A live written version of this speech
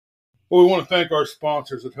Well, we want to thank our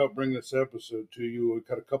sponsors that helped bring this episode to you. We've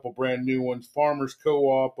got a couple brand new ones. Farmers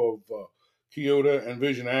Co-op of Keota and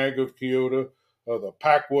Vision Ag of Keota. The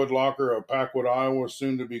Packwood Locker of Packwood, Iowa,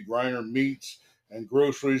 soon to be Griner Meats and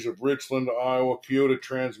Groceries of Richland, Iowa. Keota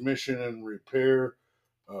Transmission and Repair.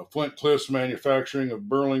 Flint Cliffs Manufacturing of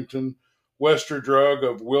Burlington. Wester Drug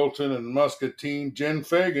of Wilton and Muscatine. Jen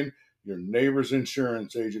Fagan, your neighbor's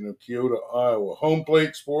insurance agent of Keota, Iowa. Home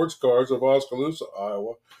Plate Sports Cars of Oskaloosa,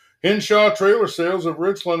 Iowa. Henshaw Trailer Sales of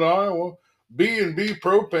Richland, Iowa. B&B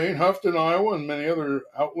Propane, Houghton, Iowa, and many other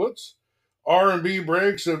outlets. R&B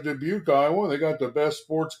Brakes of Dubuque, Iowa. They got the best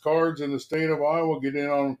sports cards in the state of Iowa.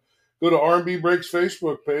 Go to R&B Brakes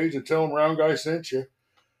Facebook page and tell them Round Guy sent you.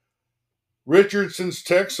 Richardson's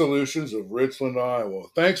Tech Solutions of Richland, Iowa.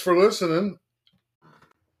 Thanks for listening.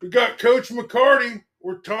 We got Coach McCarty.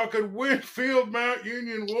 We're talking Winfield Mount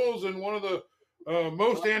Union Wolves in one of the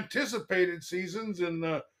most anticipated seasons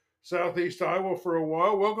in Southeast Iowa for a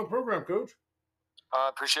while. Welcome to the program, Coach.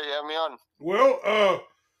 Appreciate you having me on. Well,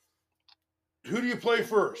 who do you play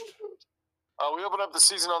first? We opened up the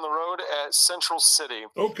season on the road at Central City.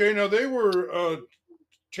 Okay, now they were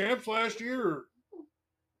champs last year.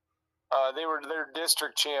 They were their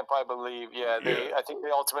district champ, I believe. Yeah. I think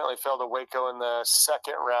they ultimately fell to Waco in the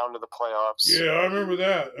second round of the playoffs. Yeah, I remember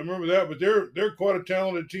that. But they're quite a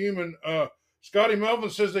talented team, and Scotty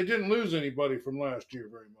Melvin says they didn't lose anybody from last year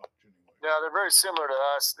very much. Yeah, they're very similar to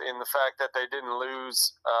us in the fact that they didn't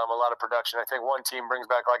lose a lot of production. I think one team brings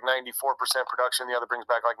back like 94% production, the other brings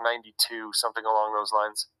back like 92, something along those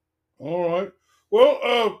lines. All right.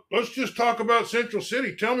 Well, let's just talk about Central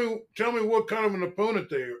City. Tell me what kind of an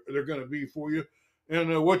opponent they're going to be for you,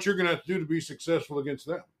 and what you're going to have to do to be successful against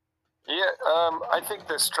them. Yeah, I think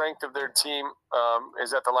the strength of their team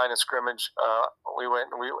is at the line of scrimmage. We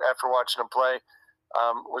after watching them play,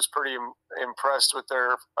 was pretty impressed with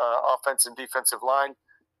their offense and defensive line,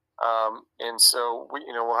 and so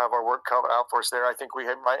we'll have our work cut out for us there. I think we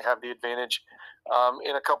might have the advantage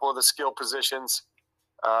in a couple of the skill positions.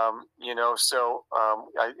 I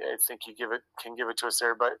think you can give it to us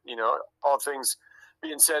there. But all things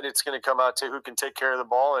being said, it's going to come out to who can take care of the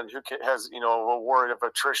ball and who has a word of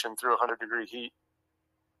attrition through 100-degree heat.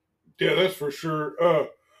 Yeah, that's for sure.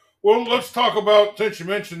 Well, let's talk about, since you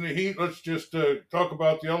mentioned the heat, let's just talk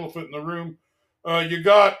about the elephant in the room. You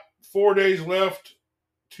got 4 days left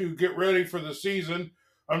to get ready for the season.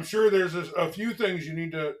 I'm sure there's a few things you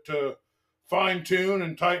need to fine-tune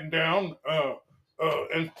and tighten down,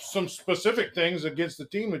 and some specific things against the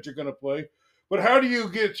team that you're going to play. But how do you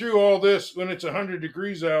get through all this when it's 100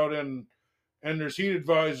 degrees out and there's heat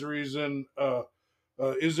advisories? And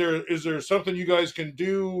is there something you guys can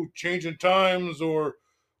do, changing times or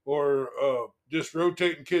just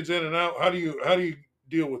rotating kids in and out? How do you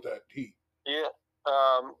deal with that heat? Yeah,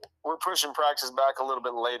 we're pushing practice back a little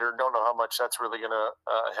bit later. Don't know how much that's really going to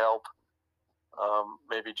help.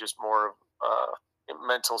 Maybe just more of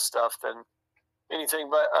mental stuff than anything.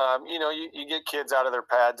 But you get kids out of their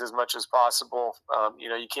pads as much as possible.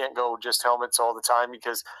 You can't go just helmets all the time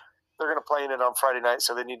because they're going to play in it on Friday night,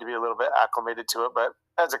 so they need to be a little bit acclimated to it. But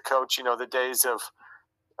as a coach, the days of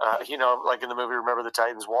like in the movie Remember the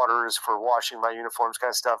Titans, water is for washing my uniforms, kind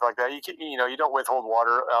of stuff like that. You don't withhold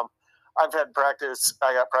water. I've had practice.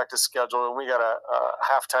 I got practice scheduled, and we got a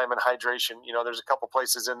halftime and hydration. There's a couple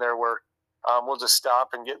places in there where we'll just stop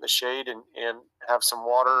and get in the shade and have some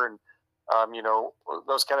water and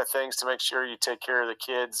those kind of things to make sure you take care of the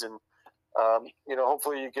kids. And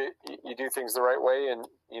hopefully you do things the right way, and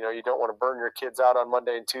you don't want to burn your kids out on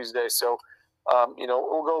Monday and Tuesday. So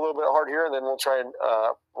we'll go a little bit hard here, and then we'll try and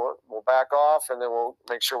we'll back off, and then we'll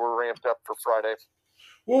make sure we're ramped up for Friday.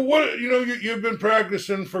 Well, you've been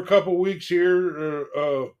practicing for a couple weeks here.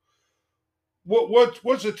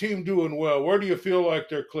 What's the team doing well? Where do you feel like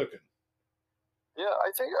they're clicking? Yeah,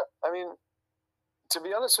 I mean, to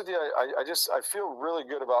be honest with you, I feel really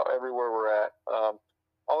good about everywhere we're at.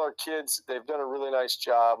 All our kids, they've done a really nice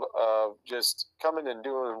job of just coming and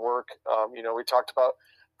doing work. We talked about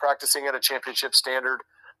practicing at a championship standard.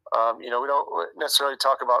 We don't necessarily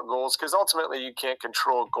talk about goals because ultimately you can't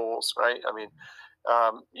control goals, right? I mean,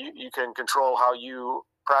 you can control how you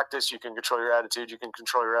practice, you can control your attitude, you can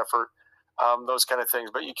control your effort, those kind of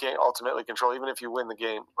things, but you can't ultimately control even if you win the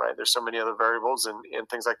game, right? There's so many other variables and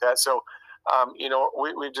things like that. So,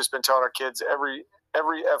 we've just been telling our kids every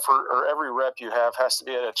effort or every rep you have has to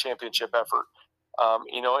be a championship effort.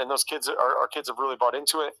 And those kids, our kids have really bought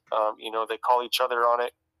into it. They call each other on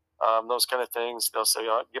it. Those kind of things. They'll say,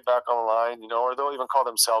 get back on the line, or they'll even call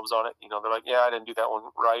themselves on it. They're like, yeah, I didn't do that one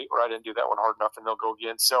right, or I didn't do that one hard enough, and they'll go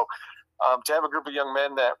again. So to have a group of young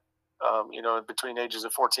men that between ages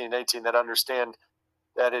of 14 and 18 that understand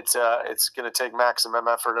that it's going to take maximum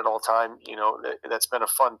effort at all time. That's been a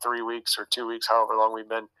fun 3 weeks or 2 weeks, however long we've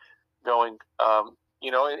been going.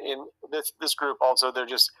 In this group also, they're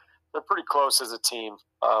pretty close as a team.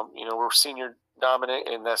 We're senior dominant,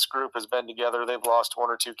 and this group has been together. They've lost 1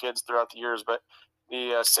 or 2 kids throughout the years, but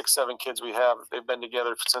the 6, 7 kids we have, they've been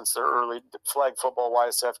together since their early flag football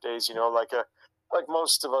YSF days. Like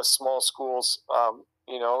most of us small schools,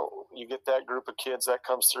 you get that group of kids that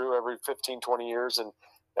comes through every 15, 20 years, and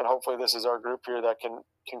hopefully this is our group here that can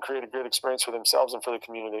create a good experience for themselves and for the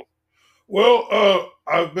community. Well,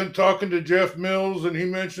 I've been talking to Jeff Mills, and he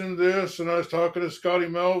mentioned this, and I was talking to Scotty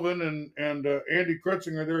Melvin and Andy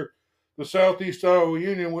Kretzinger. They're the Southeast Iowa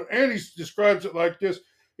Union. When Andy describes it like this,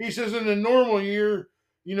 he says in a normal year,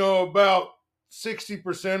 about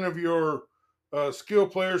 60% of your skill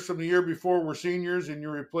players from the year before were seniors, and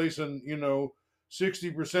you're replacing,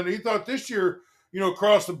 60%. He thought this year,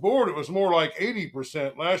 across the board, it was more like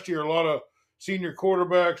 80%. Last year, a lot of senior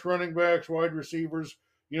quarterbacks, running backs, wide receivers,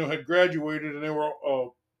 had graduated, and there were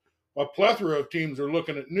a plethora of teams are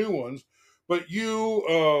looking at new ones. But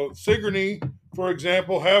you, Sigourney, for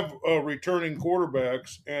example, have returning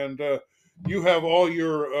quarterbacks, and you have all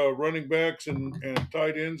your running backs and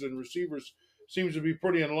tight ends and receivers seems to be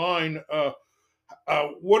pretty in line.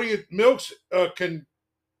 What do you, Milks,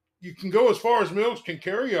 you can go as far as Milks can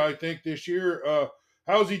carry you, I think, this year.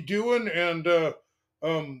 How's he doing? And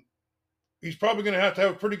he's probably going to have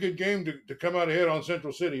a pretty good game to come out ahead on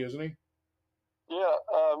Central City, isn't he? Yeah.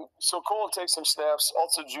 So Cole will take some snaps.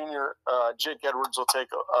 Also, junior Jake Edwards will take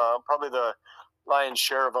probably the lion's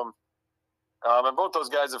share of them. And both those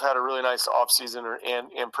guys have had a really nice offseason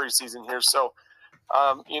and preseason here. So,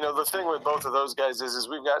 the thing with both of those guys is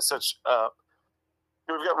we've got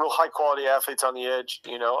we've got real high quality athletes on the edge.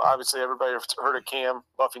 Obviously everybody has heard of Cam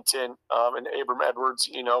Buffington and Abram Edwards.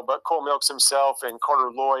 But Cole Milks himself and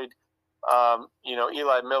Carter Lloyd.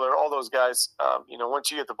 Eli Miller, all those guys,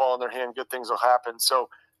 once you get the ball in their hand, good things will happen. So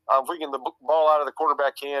if we can get the ball out of the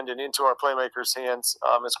quarterback hand and into our playmakers' hands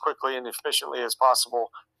as quickly and efficiently as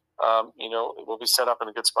possible, we'll be set up in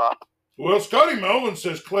a good spot. Well, Scotty Melvin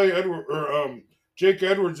says Jake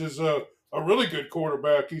Edwards is a really good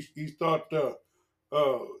quarterback. He's thought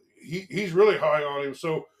he's really high on him.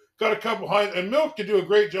 So got a couple high, and Milk can do a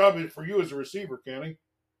great job for you as a receiver, can he?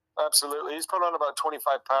 Absolutely. He's put on about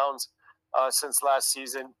 25 pounds since last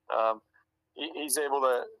season. He's able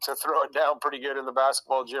to throw it down pretty good in the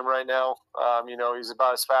basketball gym right now. He's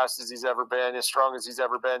about as fast as he's ever been, as strong as he's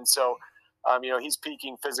ever been. So, he's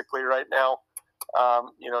peaking physically right now.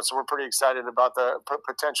 So we're pretty excited about the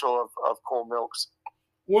potential of Cole Milks.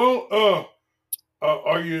 Well,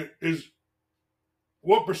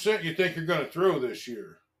 what percent you think you're going to throw this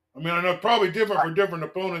year? I mean, I know probably different for different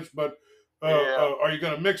opponents, but are you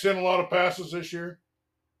going to mix in a lot of passes this year?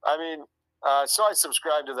 I mean, so I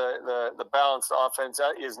subscribe to the balanced offense.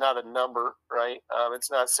 That is not a number, right? It's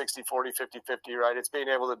not 60-40, 50-50, right? It's being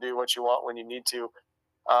able to do what you want when you need to.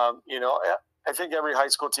 I think every high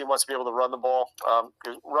school team wants to be able to run the ball.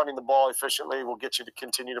 Running the ball efficiently will get you to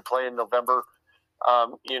continue to play in November.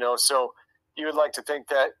 So you would like to think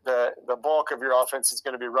that the bulk of your offense is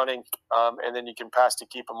going to be running, and then you can pass to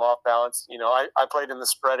keep them off balance. I played in the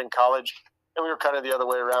spread in college, and we were kind of the other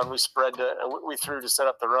way around. We we threw to set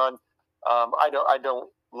up the run. I don't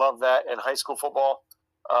love that in high school football.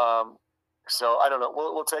 So I don't know.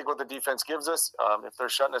 We'll take what the defense gives us. If they're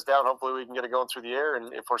shutting us down, hopefully we can get it going through the air.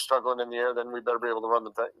 And if we're struggling in the air, then we better be able to run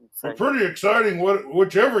the thing. Well, pretty exciting,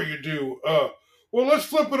 whichever you do. Well, let's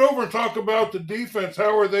flip it over and talk about the defense.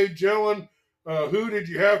 How are they gelling? Who did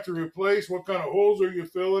you have to replace? What kind of holes are you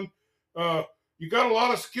filling? You got a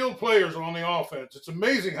lot of skilled players on the offense. It's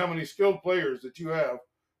amazing how many skilled players that you have.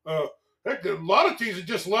 Heck, a lot of teams would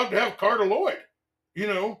just love to have Carter Lloyd.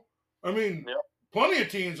 Plenty of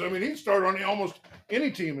teams. I mean, he'd start on almost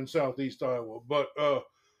any team in Southeast Iowa. But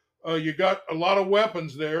you got a lot of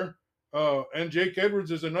weapons there. And Jake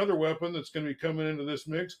Edwards is another weapon that's going to be coming into this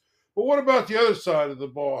mix. But what about the other side of the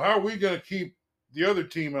ball? How are we going to keep the other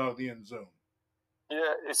team out of the end zone?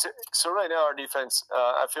 Yeah, so right now our defense,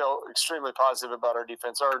 I feel extremely positive about our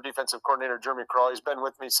defense. Our defensive coordinator, Jeremy Crawley's been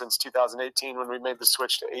with me since 2018 when we made the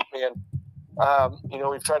switch to 8-man.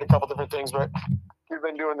 We've tried a couple different things, but we've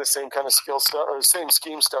been doing the same kind of skill stuff or same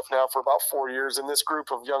scheme stuff now for about 4 years. And this group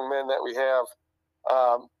of young men that we have,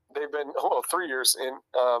 they've been 3 years, and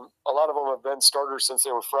a lot of them have been starters since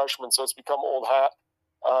they were freshmen. So it's become old hat.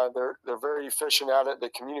 They're very efficient at it. They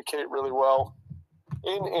communicate really well.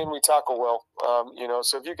 And we tackle well,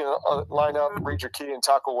 so if you can line up, read your key, and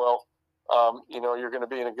tackle well, you're going to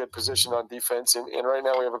be in a good position on defense. And right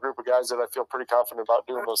now we have a group of guys that I feel pretty confident about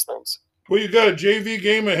doing those things. Well, you got a JV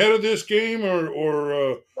game ahead of this game,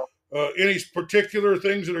 or any particular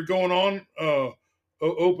things that are going on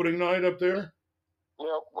opening night up there?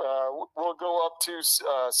 Yeah, we'll go up to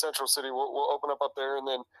Central City. We'll open up there, and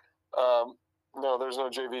then no, there's no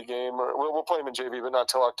JV game. Or we'll play them in JV, but not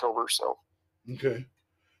till October. So okay.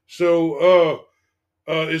 So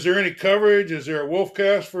is there any coverage? Is there a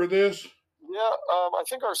Wolfcast for this? Yeah, I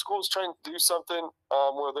think our school's trying to do something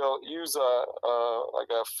where they'll use like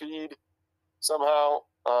a feed somehow.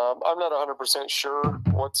 I'm not 100% sure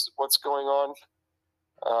what's going on.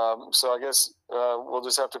 So I guess we'll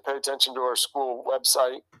just have to pay attention to our school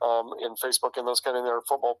website and Facebook and those kind of their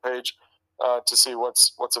football page to see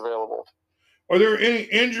what's available. Are there any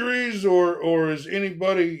injuries, or is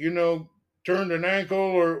anybody turned an ankle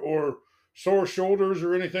or sore shoulders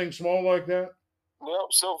or anything small like that? No,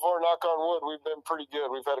 so far, knock on wood, we've been pretty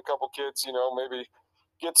good. We've had a couple kids, maybe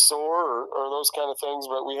get sore or those kind of things,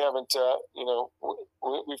 but we haven't.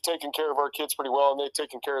 We've taken care of our kids pretty well, and they've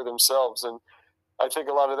taken care of themselves. And I think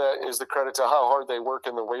a lot of that is the credit to how hard they work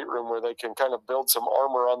in the weight room, where they can kind of build some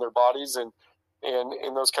armor on their bodies and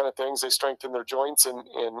those kind of things. They strengthen their joints, and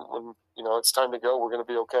when it's time to go, we're going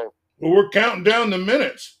to be okay. Well, we're counting down the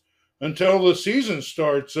minutes until the season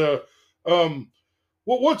starts.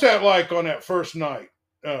 What's that like on that first night?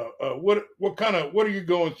 What are you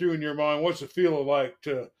going through in your mind? What's it feel like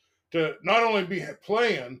to not only be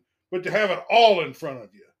playing, but to have it all in front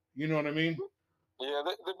of you? You know what I mean? Yeah,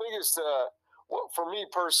 the biggest for me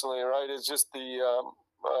personally, right, is just the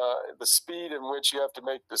speed in which you have to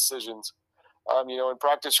make decisions. In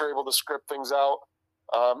practice, you're able to script things out.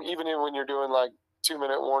 Even when you're doing like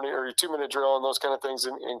 2-minute warning or 2-minute drill and those kind of things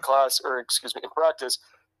in class, or excuse me, in practice,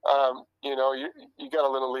 you got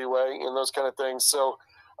a little leeway in those kind of things. So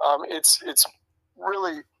it's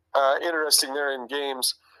really interesting there in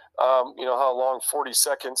games, how long 40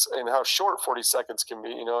 seconds and how short 40 seconds can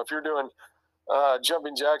be. If you're doing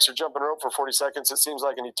jumping jacks or jumping rope for 40 seconds, it seems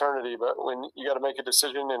like an eternity. But when you got to make a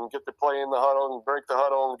decision and get the play in the huddle and break the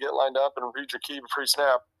huddle and get lined up and read your key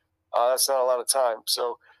pre-snap, that's not a lot of time.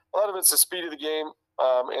 So a lot of it's the speed of the game,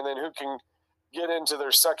 and then who can get into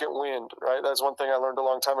their second wind, right? That's one thing I learned a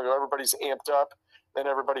long time ago. Everybody's amped up, then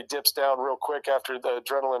everybody dips down real quick after the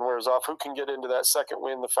adrenaline wears off. Who can get into that second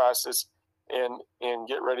wind the fastest and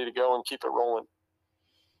get ready to go and keep it rolling?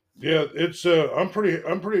 Yeah, it's I'm pretty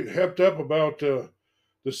hepped up about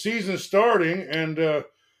the season starting, and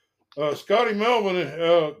Scotty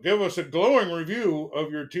Melvin gave us a glowing review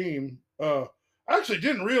of your team. I actually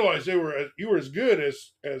didn't realize you were as good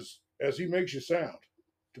as he makes you sound,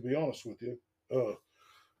 to be honest with you.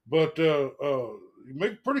 But you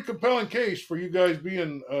make a pretty compelling case for you guys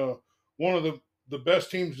being one of the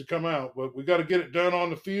best teams to come out. But we got to get it done on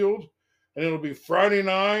the field, and it'll be Friday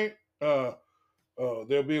night.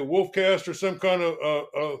 There'll be a Wolfcast or some kind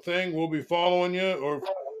of thing. We'll be following you, or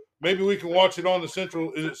maybe we can watch it on the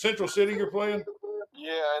Central. Is it Central City you're playing?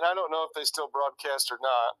 Yeah, and I don't know if they still broadcast or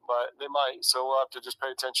not, but they might. So we'll have to just pay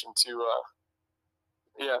attention to.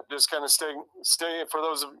 Just kind of stay for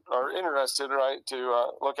those who are interested, right?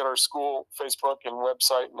 To look at our school Facebook and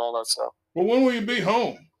website and all that stuff. Well, when will you be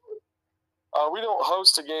home? We don't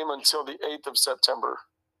host a game until the 8th of September.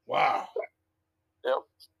 Wow. Yep.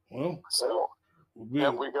 Well, so we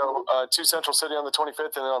go to Central City on the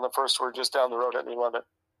 25th, and then on the 1st, we're just down the road at New London.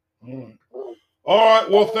 All right.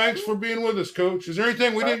 Well, thanks for being with us, Coach. Is there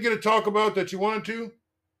anything we didn't get to talk about that you wanted to?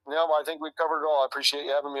 No, I think we've covered it all. I appreciate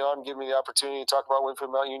you having me on and giving me the opportunity to talk about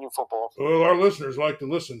Winfield Mount Union football. Well, our listeners like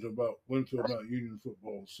to listen to about Winfield Mount Union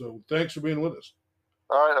football. So thanks for being with us.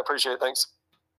 All right. I appreciate it. Thanks.